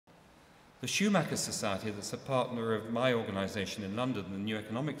The Schumacher Society, that's a partner of my organisation in London, the New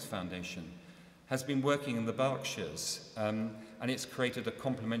Economics Foundation, has been working in the Berkshires, and it's created a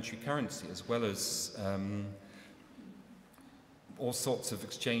complementary currency as well as all sorts of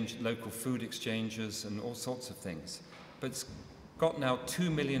local food exchanges and all sorts of things. But it's got now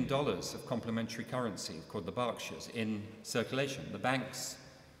 $2 million of complementary currency called the Berkshires in circulation. The banks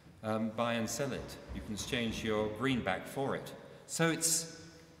buy and sell it. You can exchange your greenback for it. So it's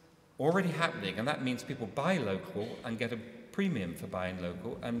already happening, and that means people buy local and get a premium for buying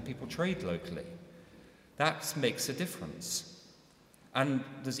local, and people trade locally. That makes a difference. And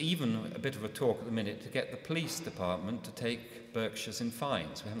there's even a bit of a talk at the minute to get the police department to take Berkshires in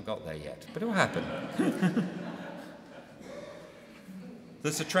fines. We haven't got there yet, but it will happen.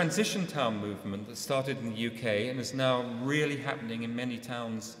 There's a transition town movement that started in the UK and is now really happening in many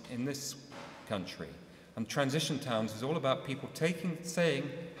towns in this country. And transition towns is all about people saying,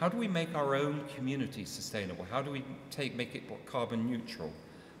 how do we make our own community sustainable? How do we make it carbon neutral?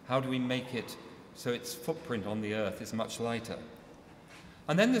 How do we make it so its footprint on the earth is much lighter?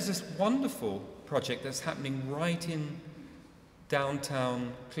 And then there's this wonderful project that's happening right in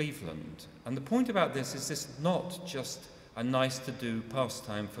downtown Cleveland. And the point about this is not just a nice-to-do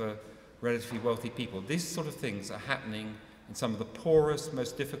pastime for relatively wealthy people. These sort of things are happening in some of the poorest,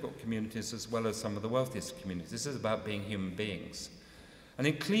 most difficult communities as well as some of the wealthiest communities. This is about being human beings. And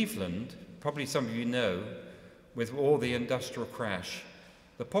in Cleveland, probably some of you know, with all the industrial crash,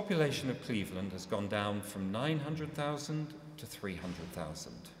 the population of Cleveland has gone down from 900,000 to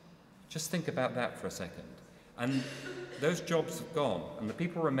 300,000. Just think about that for a second. And those jobs have gone, and the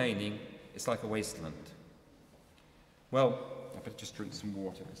people remaining, it's like a wasteland. Well, I better just drink some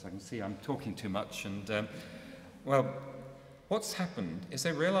water because I can see I'm talking too much. And, well, what's happened is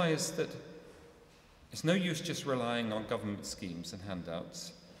they realize that it's no use just relying on government schemes and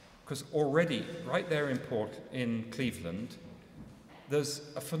handouts, because already, right there in Cleveland, there's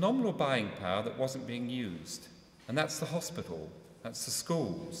a phenomenal buying power that wasn't being used. And that's the hospital, that's the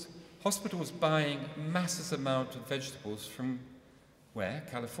schools. Hospitals buying massive amounts of vegetables from where?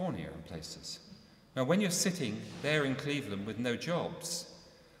 California and places. Now, when you're sitting there in Cleveland with no jobs,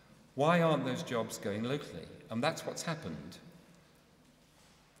 why aren't those jobs going locally? And that's what's happened.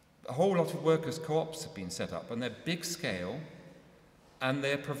 A whole lot of workers' co-ops have been set up, and they're big scale, and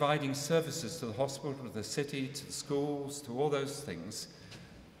they're providing services to the hospital, to the city, to the schools, to all those things.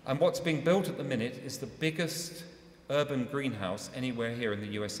 And what's being built at the minute is the biggest urban greenhouse anywhere here in the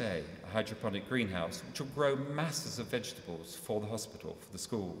USA, a hydroponic greenhouse, which will grow masses of vegetables for the hospital, for the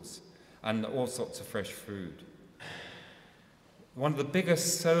schools, and all sorts of fresh food. One of the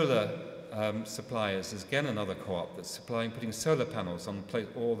biggest solar suppliers is again another co-op that's putting solar panels on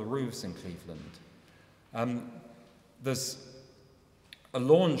all the roofs in Cleveland. There's a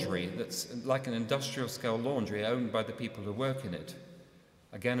laundry that's like an industrial scale laundry owned by the people who work in it,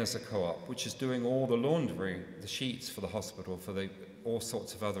 again as a co-op, which is doing all the laundry, the sheets for the hospital, for all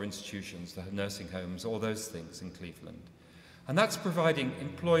sorts of other institutions, the nursing homes, all those things in Cleveland. And that's providing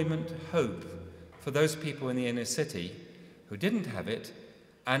employment, hope for those people in the inner city who didn't have it,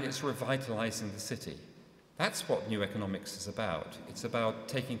 and it's revitalizing the city. That's what New Economics is about. It's about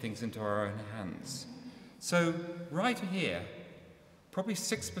taking things into our own hands. So right here, probably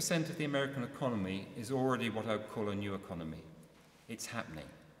 6% of the American economy is already what I would call a new economy. It's happening.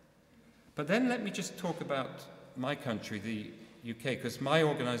 But then let me just talk about my country, the UK, because my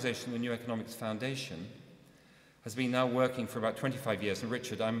organization, the New Economics Foundation, has been now working for about 25 years. And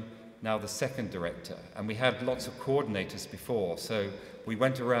Richard, I'm now the second director. And we had lots of coordinators before. So we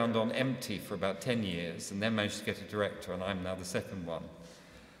went around on empty for about 10 years and then managed to get a director, and I'm now the second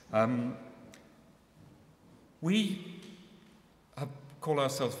one. We call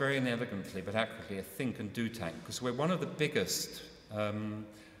ourselves very inelegantly but accurately a think and do tank, because we're one of the biggest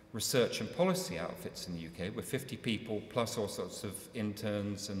research and policy outfits in the UK. We're 50 people plus all sorts of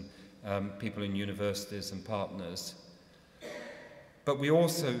interns and people in universities and partners. But we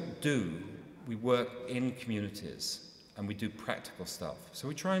also we work in communities and we do practical stuff. So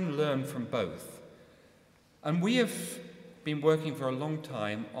we try and learn from both. And we have been working for a long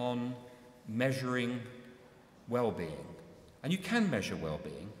time on measuring well-being. And you can measure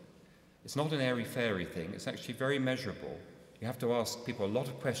well-being. It's not an airy-fairy thing. It's actually very measurable. You have to ask people a lot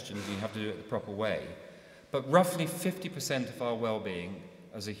of questions and you have to do it the proper way. But roughly 50% of our well-being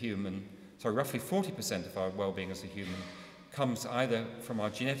as a human, roughly 40% of our well-being as a human comes either from our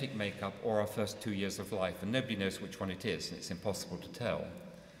genetic makeup or our first 2 years of life, and nobody knows which one it is, and it's impossible to tell.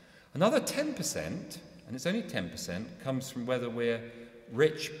 Another 10%, and it's only 10%, comes from whether we're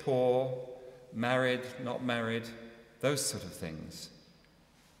rich, poor, married, not married, those sort of things.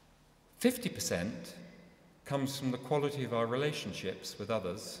 50% comes from the quality of our relationships with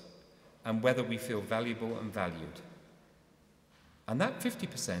others and whether we feel valuable and valued. And that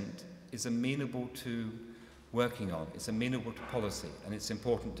 50% is amenable to working on, it's amenable to policy, and it's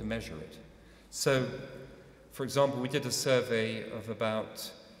important to measure it. So, for example, we did a survey of about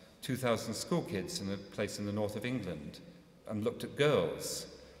 2,000 school kids in a place in the north of England and looked at girls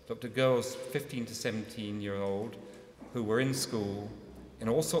 15 to 17-year-old who were in school, in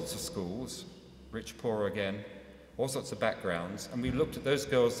all sorts of schools, rich, poor again, all sorts of backgrounds, and we looked at those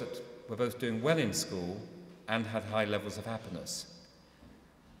girls that were both doing well in school and had high levels of happiness.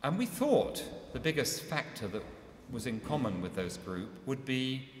 And we thought the biggest factor that was in common with those group would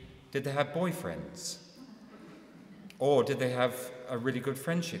be, did they have boyfriends? Or did they have a really good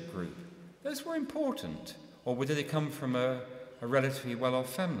friendship group? Those were important. Or did they come from a relatively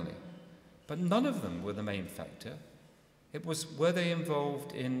well-off family? But none of them were the main factor. It was, were they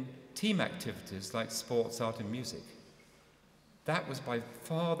involved in team activities like sports, art, and music? That was by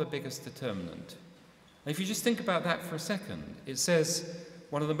far the biggest determinant. And if you just think about that for a second, it says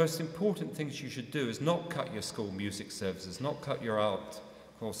one of the most important things you should do is not cut your school music services, not cut your art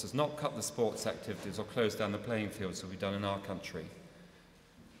courses, not cut the sports activities or close down the playing fields that we've done in our country.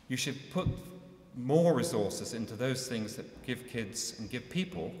 You should put more resources into those things that give kids and give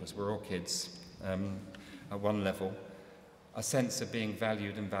people, because we're all kids at one level, a sense of being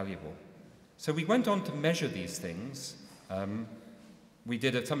valued and valuable. So we went on to measure these things. We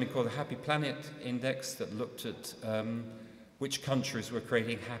did something called the Happy Planet Index that looked at which countries were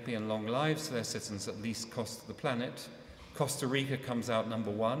creating happy and long lives for their citizens at least cost to the planet. Costa Rica comes out number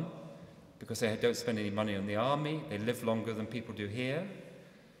one because they don't spend any money on the army. They live longer than people do here.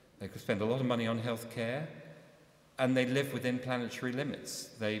 They could spend a lot of money on healthcare, and they live within planetary limits.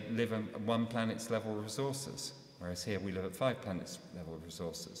 They live at one planet's level of resources, whereas here we live at 5 planets' level of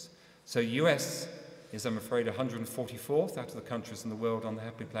resources. So US is, I'm afraid, 144th out of the countries in the world on the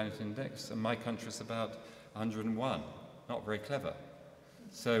Happy Planet Index, and my country's about 101. Not very clever.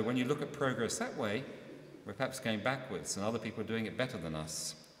 So when you look at progress that way, we're perhaps going backwards, and other people are doing it better than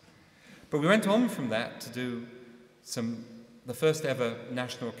us. But we went on from that to do the first ever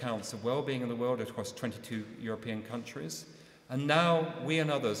national accounts of well-being in the world across 22 European countries. And now we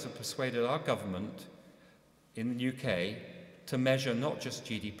and others have persuaded our government in the UK to measure not just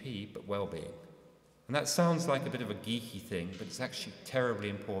GDP, but well-being. And that sounds like a bit of a geeky thing, but it's actually terribly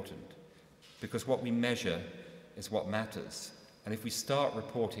important, because what we measure is what matters. And if we start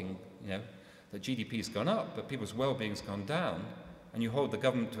reporting, that GDP has gone up, but people's well-being has gone down, and you hold the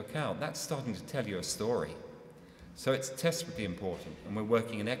government to account, that's starting to tell you a story. So it's desperately important, and we're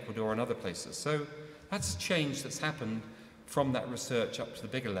working in Ecuador and other places. So that's a change that's happened from that research up to the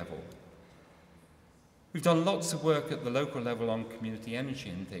bigger level. We've done lots of work at the local level on community energy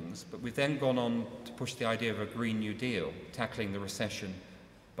and things, but we've then gone on to push the idea of a Green New Deal, tackling the recession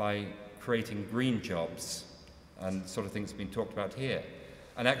by creating green jobs and sort of things have been talked about here.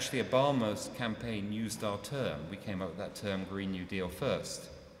 And actually Obama's campaign used our term. We came up with that term Green New Deal first.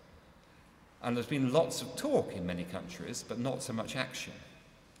 And there's been lots of talk in many countries, but not so much action.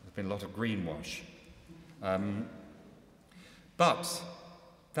 There's been a lot of greenwash. But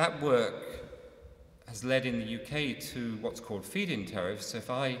that work has led in the UK to what's called feed-in tariffs. So if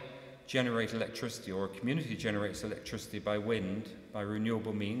I generate electricity, or a community generates electricity by wind, by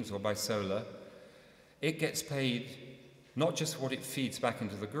renewable means, or by solar, it gets paid not just what it feeds back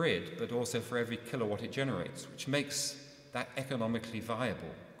into the grid, but also for every kilowatt it generates, which makes that economically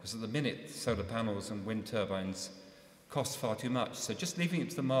viable. Because at the minute, solar panels and wind turbines cost far too much. So just leaving it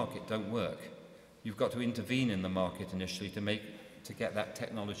to the market don't work. You've got to intervene in the market initially to get that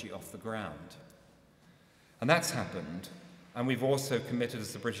technology off the ground. And that's happened. And we've also committed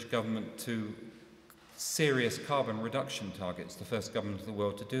as the British government to serious carbon reduction targets, the first government in the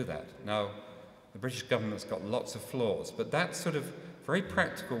world to do that. Now, the British government's got lots of flaws, but that sort of very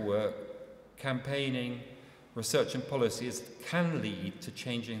practical work, campaigning, research and policies can lead to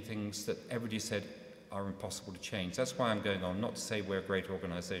changing things that everybody said are impossible to change. That's why I'm going on, not to say we're a great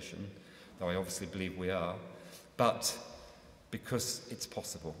organisation, though I obviously believe we are, but because it's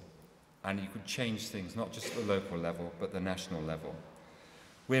possible. And you could change things, not just at the local level, but the national level.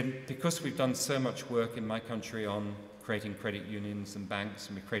 Because we've done so much work in my country on creating credit unions and banks,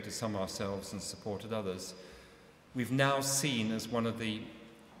 and we created some ourselves and supported others, we've now seen as one of the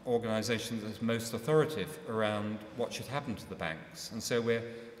organisations that's most authoritative around what should happen to the banks. And so we're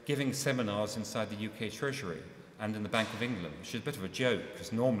giving seminars inside the UK Treasury and in the Bank of England, which is a bit of a joke,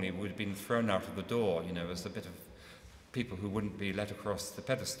 because normally we would have been thrown out of the door, as a bit of people who wouldn't be let across the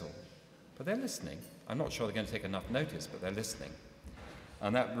pedestal. But they're listening. I'm not sure they're going to take enough notice, but they're listening.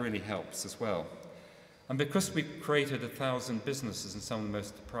 And that really helps as well. And because we've created 1,000 businesses in some of the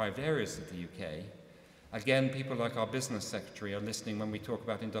most deprived areas of the UK, again, people like our business secretary are listening when we talk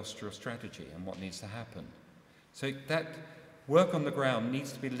about industrial strategy and what needs to happen. So that work on the ground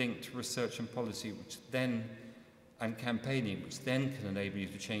needs to be linked to research and policy, and campaigning, which then can enable you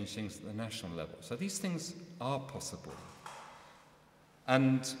to change things at the national level. So these things are possible.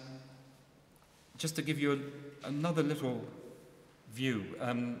 And just to give you another little view,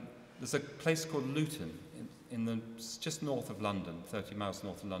 there's a place called Luton, just north of London, 30 miles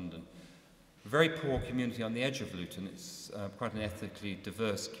north of London. A very poor community on the edge of Luton. It's quite an ethnically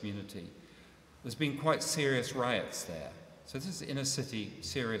diverse community. There's been quite serious riots there. So this is inner city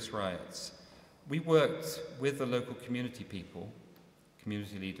serious riots. We worked with the local community people,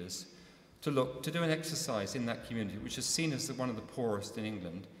 community leaders, to do an exercise in that community, which is seen as one of the poorest in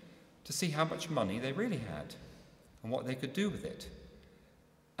England, to see how much money they really had and what they could do with it.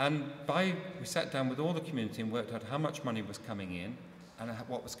 And we sat down with all the community and worked out how much money was coming in and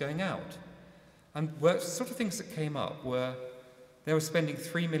what was going out. And sort of things that came up were they were spending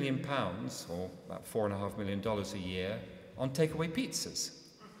 £3 million, or about $4.5 million a year, on takeaway pizzas.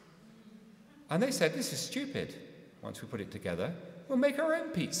 And they said, this is stupid. Once we put it together, we'll make our own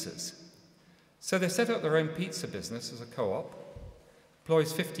pizzas. So they set up their own pizza business as a co-op,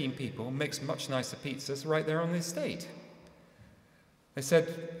 employs 15 people, makes much nicer pizzas right there on the estate. They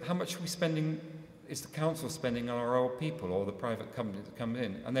said, how much are we spending, is the council spending on our old people or the private companies that come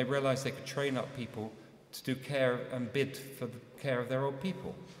in? And they realised they could train up people to do care and bid for the care of their old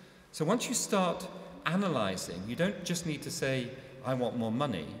people. So once you start analysing, you don't just need to say, I want more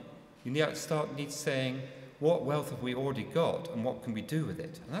money. You need saying, what wealth have we already got and what can we do with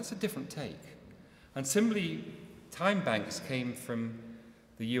it? And that's a different take. And similarly, time banks came from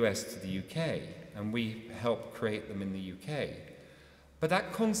the US to the UK, and we helped create them in the UK. But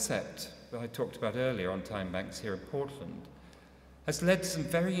that concept that I talked about earlier on time banks here in Portland has led to some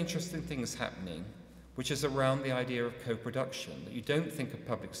very interesting things happening, which is around the idea of co-production, that you don't think of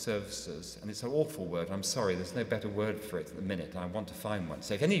public services, and it's an awful word, I'm sorry, there's no better word for it at the minute, I want to find one.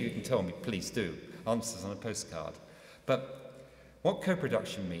 So if any of you can tell me, please do. Answers on a postcard. But what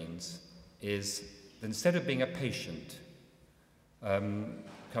co-production means is that instead of being a patient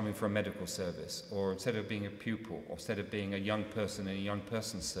coming from a medical service, or instead of being a pupil, or instead of being a young person in a young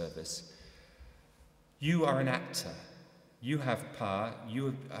person's service, you are an actor. You have power,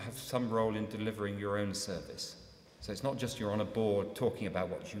 you have some role in delivering your own service. So it's not just you're on a board talking about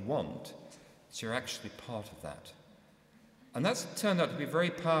what you want, it's you're actually part of that. And that's turned out to be very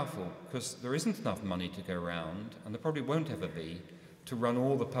powerful because there isn't enough money to go around, and there probably won't ever be, to run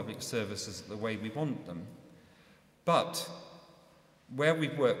all the public services the way we want them. But where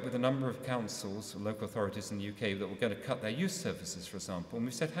we've worked with a number of councils, local authorities in the UK that were going to cut their youth services, for example, and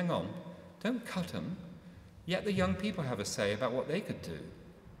we said, hang on, don't cut them. Yet the young people have a say about what they could do.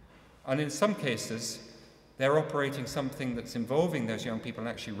 And in some cases, they're operating something that's involving those young people and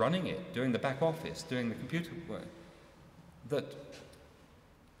actually running it, doing the back office, doing the computer work. That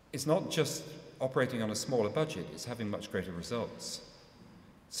it's not just operating on a smaller budget, it's having much greater results.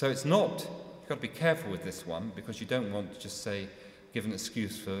 So it's not, you've got to be careful with this one, because you don't want to just say, give an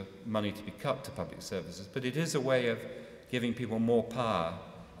excuse for money to be cut to public services, but it is a way of giving people more power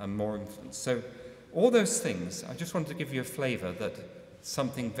and more influence. So all those things, I just wanted to give you a flavour that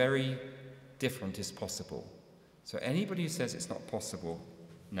something very different is possible. So anybody who says it's not possible,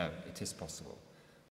 no, it is possible.